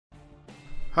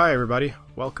Hi everybody,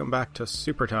 welcome back to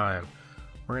Super Time.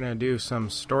 We're going to do some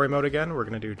story mode again. We're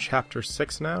going to do chapter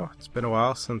 6 now. It's been a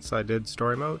while since I did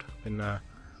story mode. Been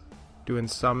doing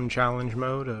some challenge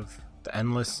mode of the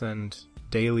endless and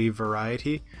daily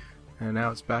variety. And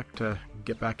now it's back to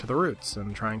get back to the roots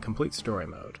and try and complete story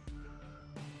mode.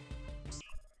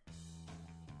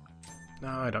 No,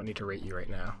 I don't need to rate you right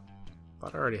now.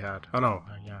 Thought I already had. Oh no,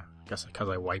 yeah, I guess because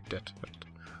I wiped it. It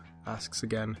asks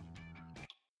again.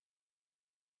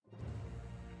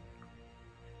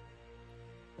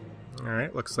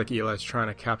 Alright, looks like Eli's trying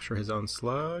to capture his own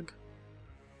slug.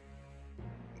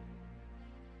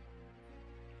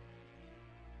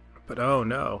 But oh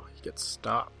no, he gets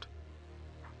stopped.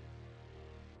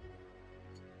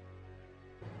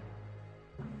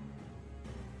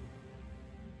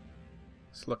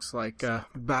 This looks like a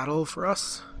battle for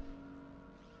us.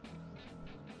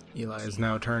 Eli is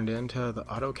now turned into the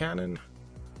autocannon.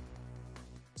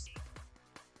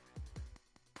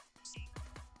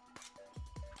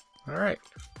 Alright.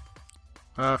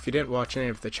 If you didn't watch any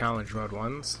of the challenge mode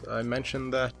ones, I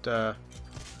mentioned that the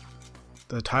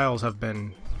tiles have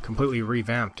been completely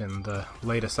revamped in the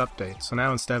latest update. So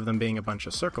now instead of them being a bunch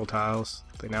of circle tiles,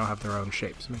 they now have their own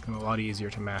shapes, making them a lot easier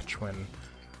to match when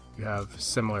you have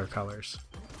similar colors.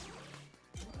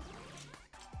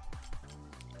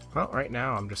 Well, right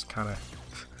now I'm just kind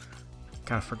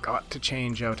of forgot to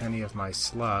change out any of my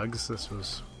slugs. This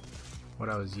was what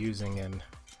I was using in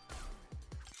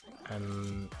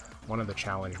one of the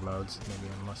challenge modes,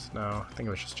 maybe endless. No, I think it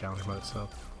was just challenge mode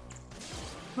itself.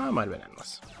 Well, it might have been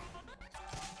endless.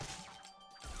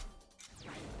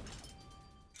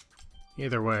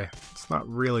 Either way, it's not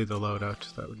really the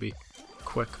loadout. That would be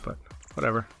quick, but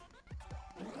whatever.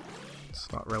 It's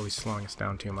not really slowing us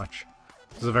down too much.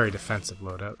 This is a very defensive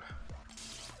loadout.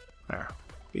 There,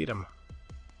 beat him.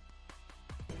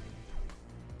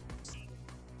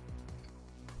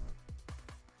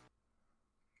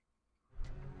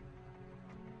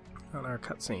 On our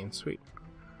cutscene, sweet.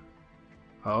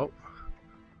 Oh.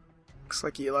 Looks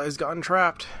like Eli's gotten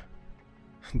trapped.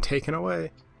 And taken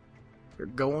away. You're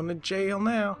going to jail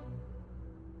now.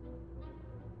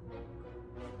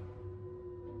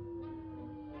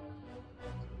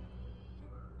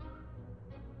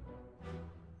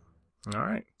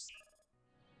 Alright.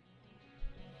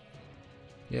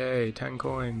 Yay, 10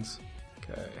 coins.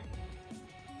 Okay.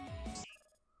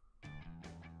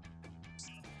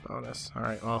 Bonus.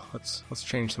 Alright, well, let's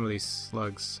change some of these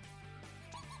slugs.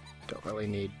 Don't really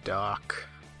need Doc.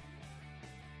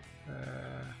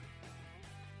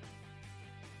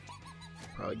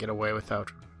 Probably get away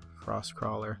without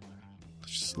Frostcrawler.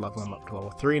 Let's just level him up to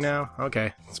level 3 now.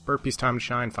 Okay, it's Burpee's time to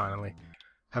shine finally.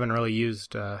 Haven't really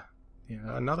used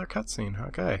another cutscene.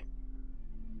 Okay.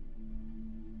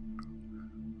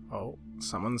 Oh,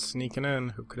 someone's sneaking in.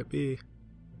 Who could it be?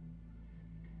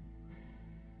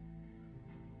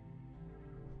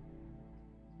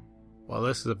 Well,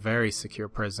 this is a very secure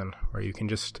prison where you can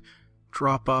just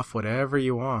drop off whatever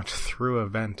you want through a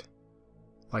vent.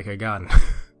 Like a gun.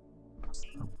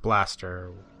 Or blaster,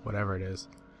 or whatever it is.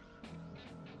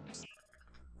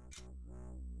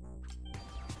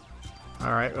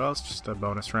 Alright, well, it's just a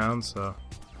bonus round, so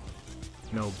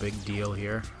no big deal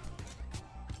here.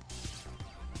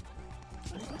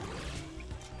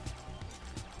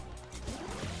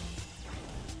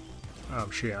 Oh,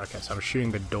 I'm shooting. Okay, so I'm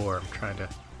shooting the door. I'm trying to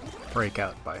break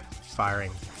out by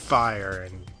firing fire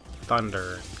and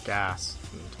thunder and gas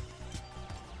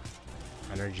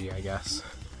and energy, I guess.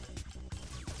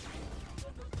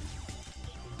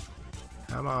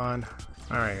 Come on.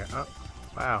 Alright. Oh,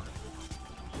 wow.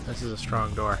 This is a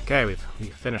strong door. Okay, we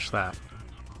finished that.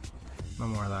 No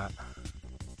more of that.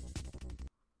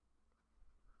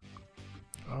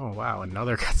 Oh, wow.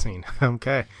 Another cutscene.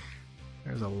 Okay.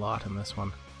 There's a lot in this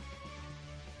one.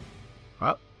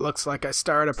 Well, looks like I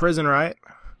started a prison riot.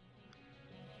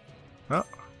 Oh,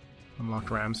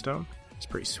 unlocked Ramstone. It's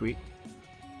pretty sweet.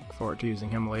 Look forward to using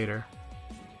him later.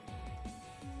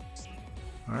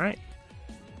 Alright.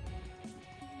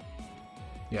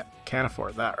 Yeah, can't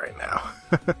afford that right now.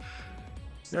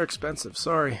 They're expensive,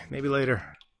 sorry. Maybe later.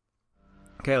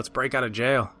 Okay, let's break out of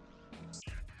jail.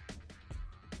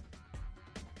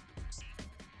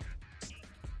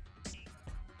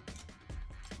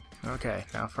 Okay,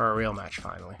 now for our real match,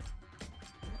 finally.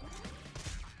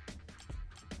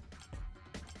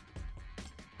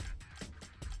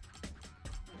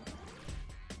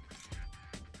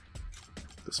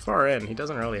 This far in, he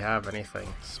doesn't really have anything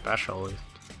special.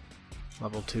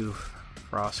 Level 2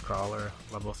 Frostcrawler,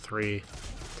 level 3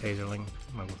 Taserling,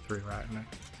 level 3 Ratner.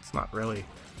 It's not really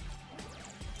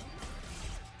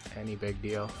any big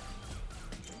deal.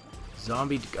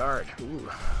 Zombied guard. Ooh.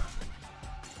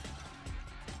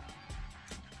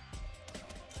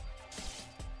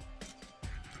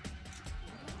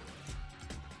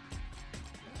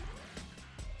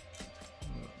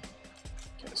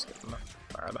 Okay, let's get them up.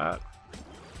 Fire that.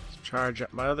 Let's charge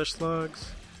up my other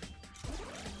slugs.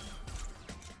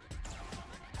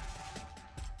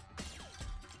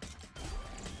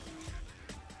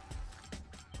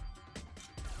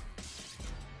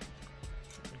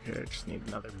 Okay, just need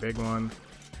another big one.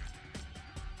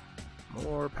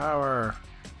 More power.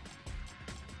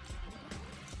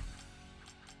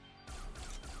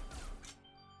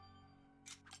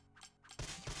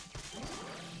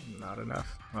 Not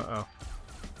enough. Uh-oh.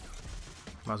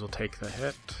 Might as well take the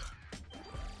hit.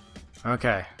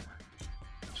 Okay.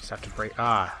 Just have to break.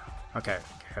 Ah. Okay.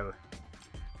 Okay.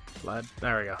 Blood.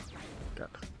 There we go. Good.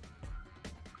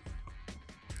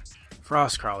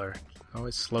 Frostcrawler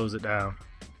always slows it down.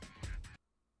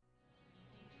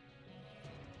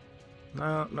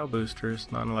 No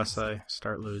boosters, not unless I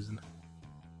start losing.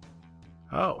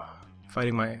 Oh,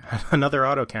 fighting my another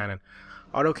autocannon.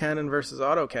 Autocannon versus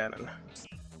autocannon.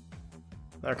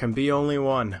 There can be only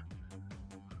one.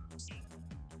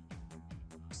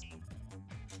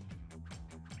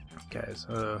 Okay,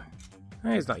 so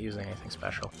he's not using anything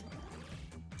special.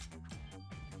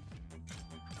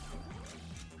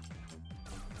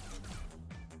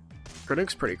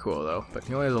 Granuke's pretty cool though, but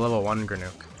he only has a level 1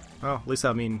 Granuke. Well, at least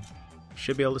I mean,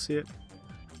 should be able to see it.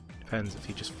 Depends if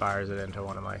he just fires it into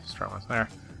one of my strong ones. There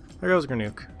goes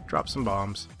Granuke. Drop some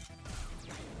bombs.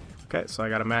 Okay, so I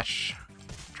gotta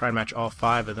try and match all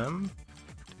 5 of them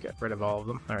to get rid of all of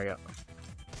them. There we go.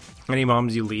 Any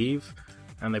bombs you leave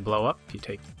and they blow up, you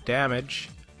take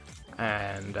damage.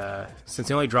 And since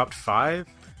he only dropped 5,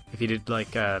 if you did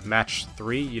like match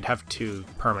 3, you'd have 2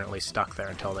 permanently stuck there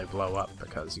until they blow up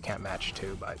because you can't match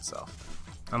 2 by itself.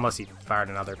 Unless he fired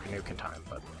another Granuke in time,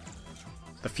 but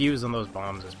the fuse on those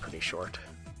bombs is pretty short.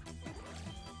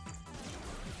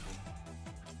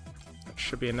 That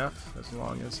should be enough as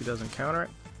long as he doesn't counter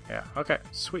it. Yeah, okay,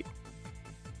 sweet.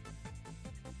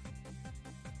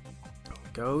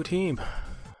 Go team.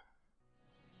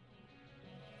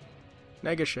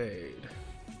 Negashade.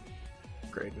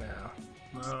 Great now.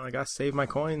 Oh, I gotta save my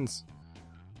coins.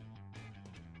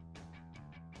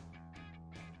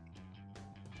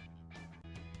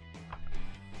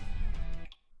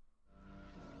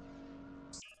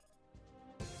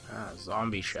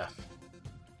 Zombie Chef.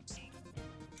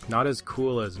 Not as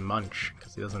cool as Munch,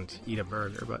 because he doesn't eat a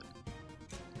burger, but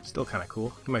still kind of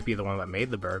cool. He might be the one that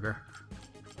made the burger.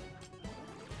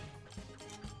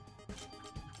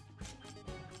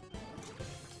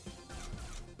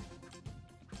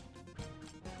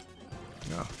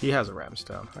 Oh, he has a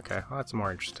ramstone. Okay, well, that's a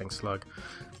more interesting slug.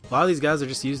 A lot of these guys are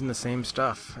just using the same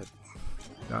stuff.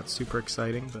 Not super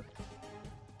exciting, but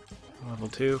level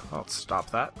 2. I'll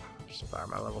stop that. Just fire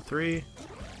my level 3.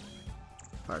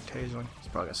 Fire Tasering. It's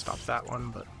probably gonna stop that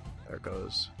one, but there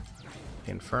goes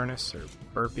Infernus or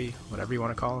Burpee, whatever you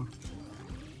want to call him.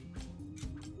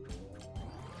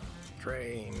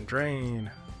 Drain, drain.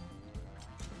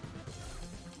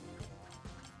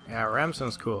 Yeah,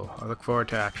 Ramstone's cool. I look forward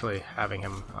to actually having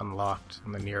him unlocked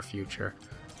in the near future.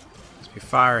 So if you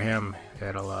fire him,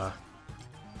 it'll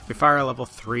if you fire a level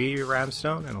 3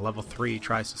 Ramstone and a level 3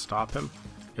 tries to stop him,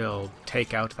 he'll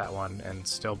take out that one and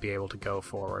still be able to go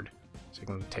forward. So you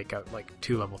can take out like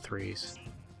 2 level 3s.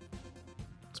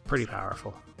 It's pretty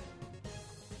powerful.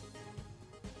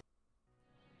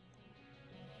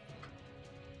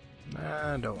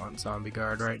 I don't want Zombie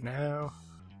Guard right now.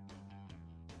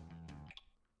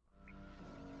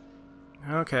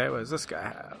 Okay, what does this guy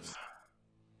have?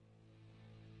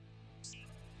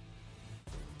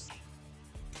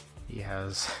 He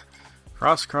has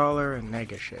Frostcrawler and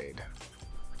Negashade.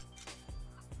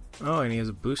 Oh, and he has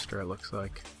a booster, it looks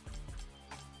like.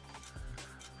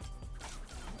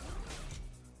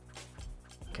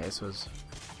 Okay, so his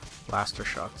blaster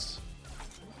shots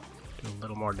do a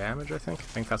little more damage, I think. I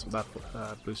think that's what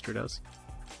that booster does.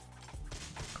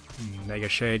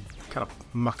 Negashade kind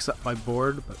of mucks up my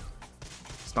board, but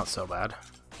it's not so bad.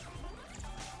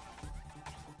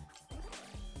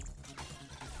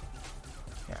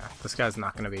 Yeah, this guy's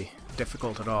not going to be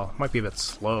difficult at all. Might be a bit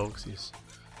slow because he's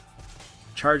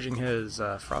charging his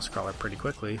Frostcrawler pretty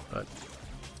quickly, but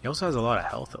he also has a lot of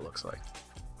health, it looks like.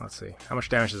 Let's see. How much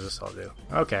damage does this all do?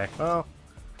 Okay, well,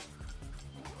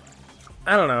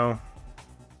 I don't know.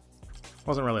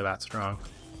 Wasn't really that strong.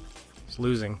 He's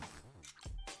losing.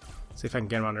 See if I can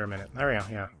get him under a minute. There we go,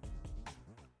 yeah.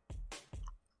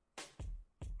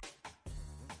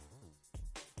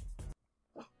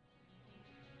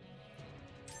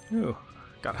 Ooh,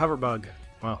 Got Hoverbug.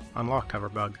 Well, unlocked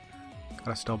Hoverbug.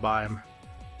 Gotta still buy him.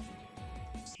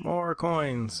 More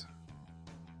coins.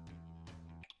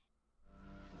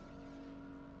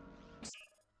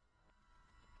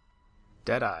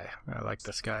 Deadeye. I like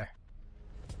this guy.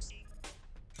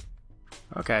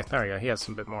 Okay, there we go. He has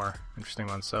some bit more interesting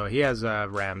ones. So he has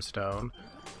Ramstone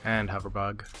and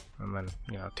Hoverbug, and then,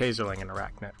 you know, Taserling and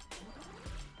Arachnid.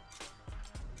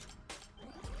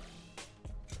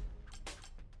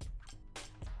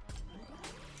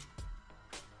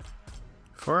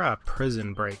 For a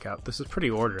prison breakout, this is pretty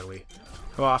orderly.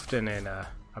 How often in a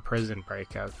prison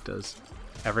breakout does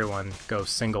everyone go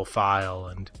single file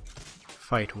and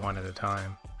fight one at a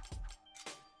time?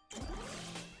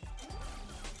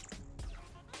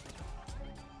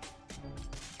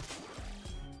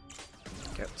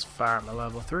 Okay, let's fire my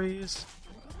level 3s.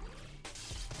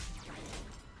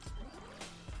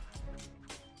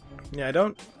 Yeah, I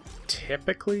don't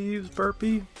typically use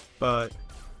Burpee, but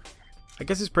I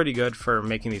guess it's pretty good for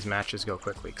making these matches go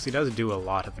quickly, because he does do a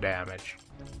lot of damage.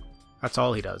 That's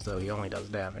all he does, though. He only does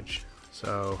damage.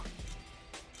 So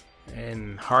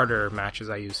in harder matches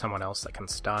I use someone else that can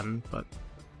stun, but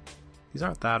these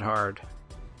aren't that hard.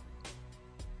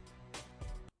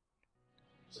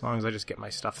 As long as I just get my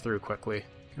stuff through quickly,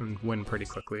 and win pretty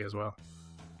quickly as well.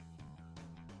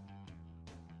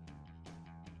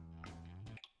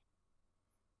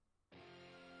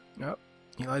 Oh,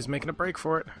 Eli's making a break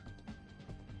for it.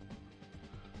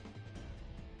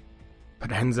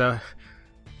 Potenza,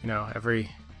 you know, every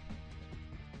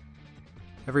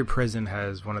prison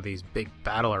has one of these big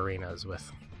battle arenas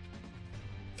with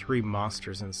 3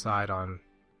 monsters inside on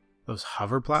those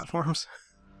hover platforms.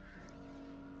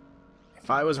 If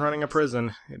I was running a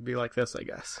prison, it'd be like this, I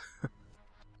guess.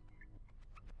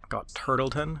 Got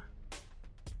Turtleton.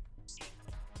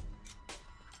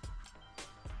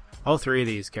 All 3 of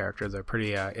these characters are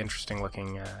pretty interesting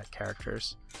looking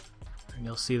characters. And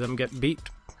you'll see them get beat,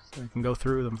 so I can go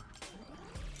through them.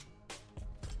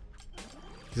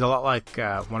 He's a lot like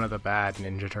one of the bad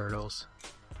Ninja Turtles.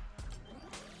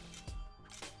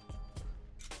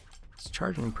 It's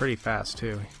charging pretty fast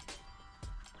too.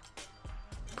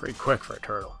 Pretty quick for a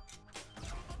turtle.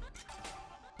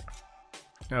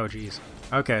 Oh geez.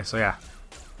 Okay, so yeah.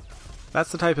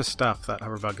 That's the type of stuff that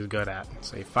Hoverbug is good at.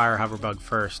 So you fire Hoverbug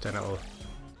first and it will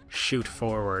shoot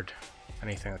forward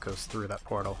anything that goes through that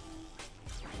portal.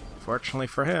 Fortunately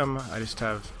for him, I just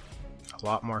have a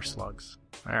lot more slugs.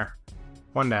 There.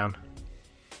 1 down.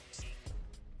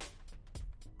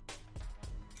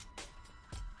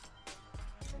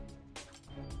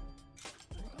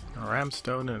 A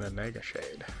Ramstone and a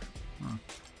Negashade.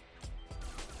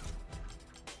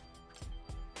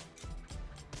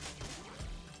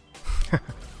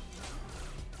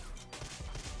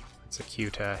 It's a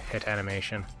cute hit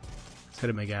animation. Let's hit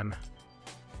him again.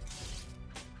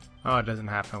 Oh, it doesn't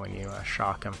happen when you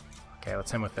shock him. Okay, let's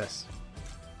hit him with this.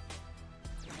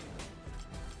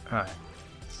 Alright.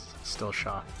 Still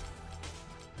shocked.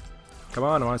 Come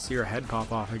on, I want to see your head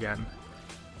pop off again.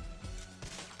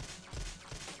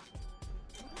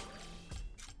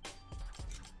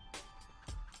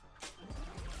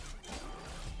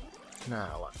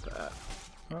 Nah, I want that.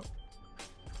 Oh.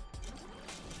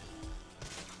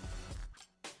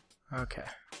 Okay.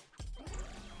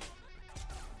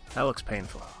 That looks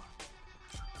painful.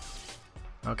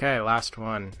 Okay, last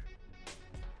one.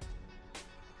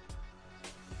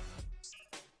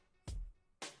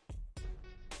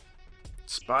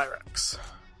 Spirex.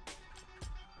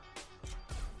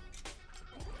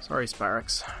 Sorry,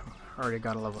 Spirex. Already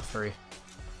got a level 3.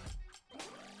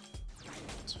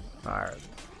 Let's fire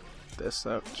this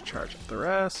up to charge up the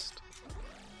rest.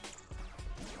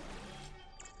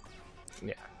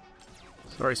 Yeah.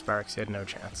 Sorry, Spirex, you had no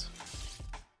chance.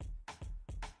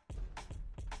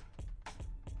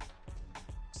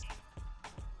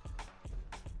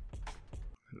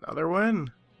 Another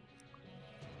win!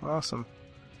 Awesome.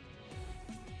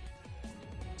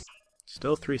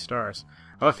 Still 3 stars.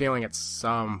 I have a feeling at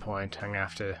some point I'm going to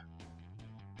have to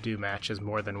do matches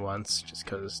more than once, just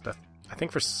because I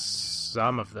think for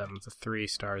some of them, the 3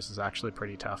 stars is actually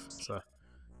pretty tough, so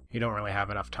you don't really have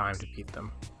enough time to beat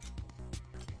them.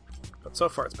 But so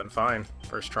far it's been fine,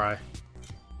 first try.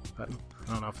 But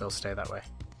I don't know if it'll stay that way.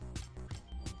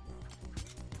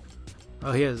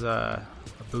 Oh, he has a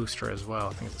booster as well.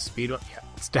 I think it's a speed one. Yeah,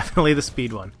 it's definitely the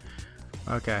speed one.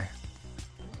 Okay.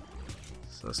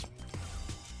 So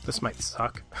this might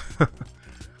suck.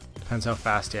 Depends how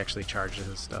fast he actually charges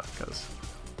his stuff, because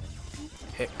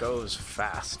it goes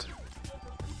fast.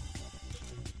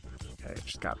 Okay,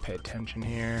 just gotta pay attention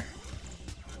here.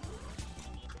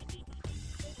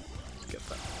 Let's get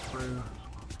that through.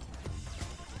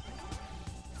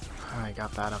 I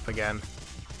got that up again.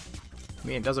 I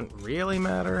mean, it doesn't really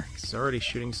matter. He's already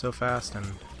shooting so fast, and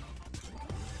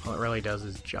all it really does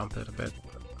is jump it a bit.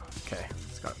 Okay,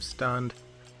 it's got him stunned.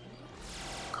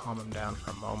 Calm him down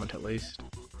for a moment at least.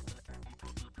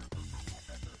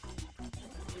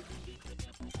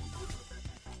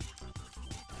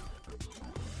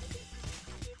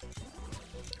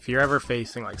 If you're ever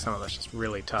facing like something that's just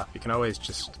really tough, you can always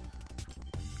just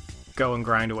go and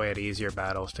grind away at easier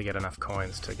battles to get enough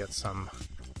coins to get some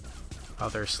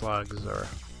other slugs or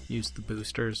use the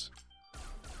boosters.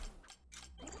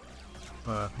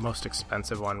 The most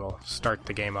expensive one will start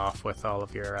the game off with all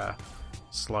of your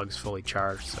slugs fully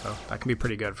charged, so that can be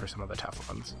pretty good for some of the tough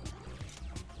ones.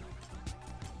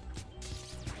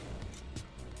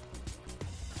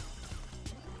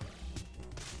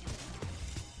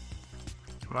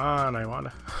 Come on, I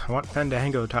want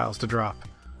Fandango tiles to drop.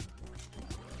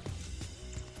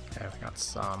 Okay, we got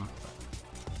some.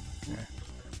 Yeah.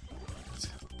 Let's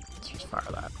just fire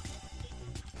that.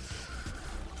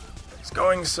 It's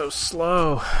going so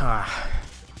slow. Ah,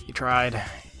 you tried.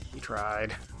 You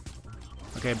tried.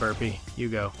 Okay, Burpee, you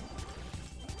go.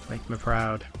 Make me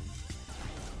proud.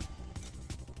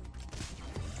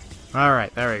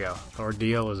 Alright, there we go. The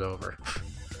ordeal is over.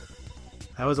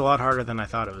 That was a lot harder than I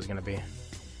thought it was going to be.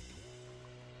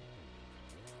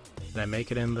 Did I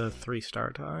make it in the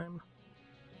 3-star time?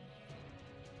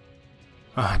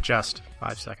 Ah, just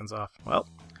 5 seconds off. Well,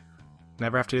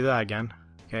 never have to do that again.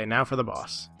 Okay, now for the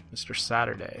boss, Mr.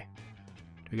 Saturday.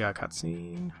 Do we got a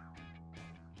cutscene?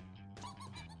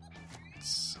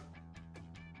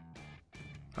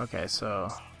 Okay, so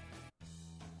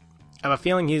I have a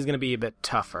feeling he's going to be a bit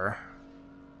tougher.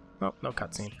 Oh, no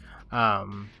cutscene.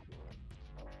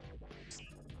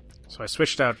 So I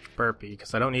switched out Burpee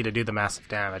because I don't need to do the massive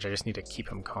damage, I just need to keep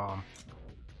him calm.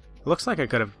 It looks like I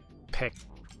could have picked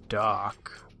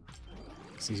Doc,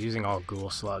 because he's using all ghoul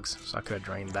slugs, so I could have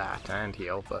drained that and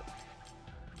heal, but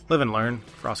live and learn.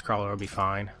 Frostcrawler will be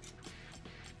fine.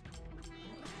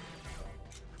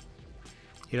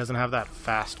 He doesn't have that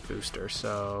fast booster,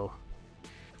 so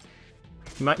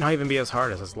he might not even be as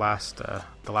hard as his the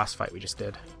last fight we just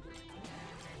did.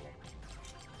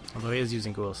 Although he is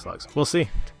using ghoul slugs. We'll see.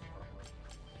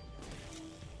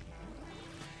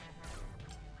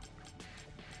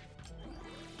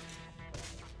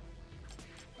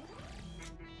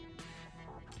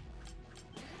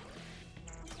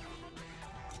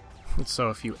 So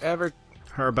if you ever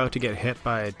are about to get hit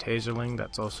by a taserling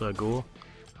that's also a ghoul,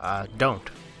 don't.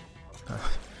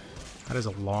 That is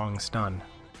a long stun.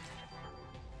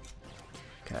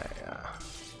 Okay,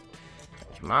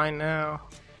 get mine now.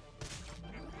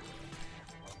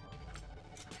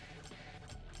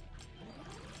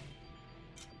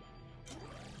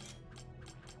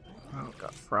 Oh,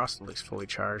 got Frost at least fully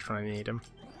charged when I need him.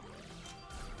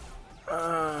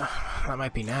 That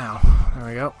might be now. There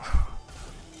we go.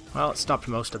 Well, it stopped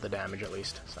most of the damage at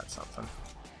least, so that's something.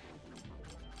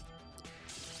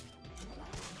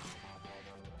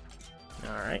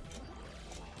 Alright.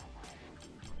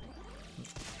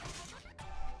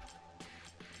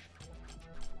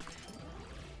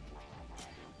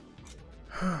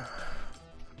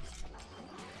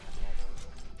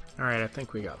 Alright, I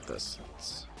think we got this.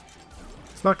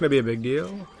 It's not going to be a big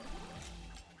deal.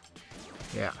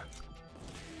 Yeah.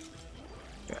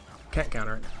 Yeah, can't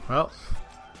counter it. Well,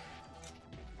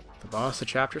 the boss of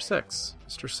Chapter 6,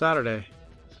 Mr. Saturday.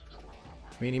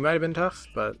 I mean, he might have been tough,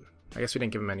 but I guess we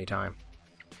didn't give him any time.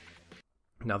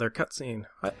 Another cutscene.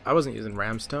 I wasn't using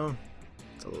Ramstone.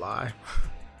 It's a lie.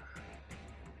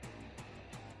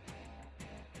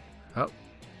 Oh.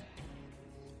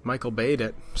 Michael Bay'd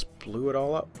it. Just blew it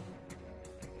all up.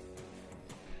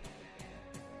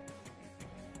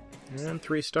 And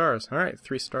 3 stars. Alright,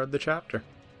 3-starred the chapter.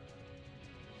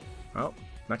 Well,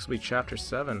 next will be Chapter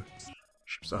 7.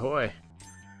 Ships ahoy.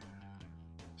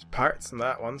 There's pirates in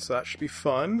that one, so that should be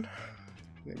fun.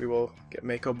 Maybe we'll get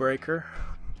Mako Breaker.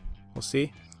 We'll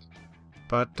see.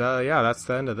 But yeah, that's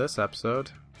the end of this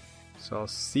episode. So I'll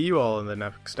see you all in the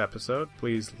next episode.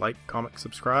 Please like, comment,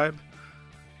 subscribe.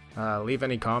 Leave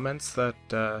any comments that,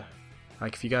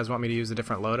 like if you guys want me to use a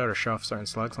different loadout or show off certain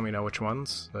slugs, let me know which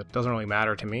ones. That doesn't really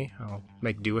matter to me. I'll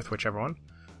make do with whichever one.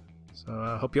 So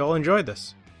I hope you all enjoyed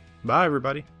this. Bye,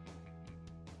 everybody.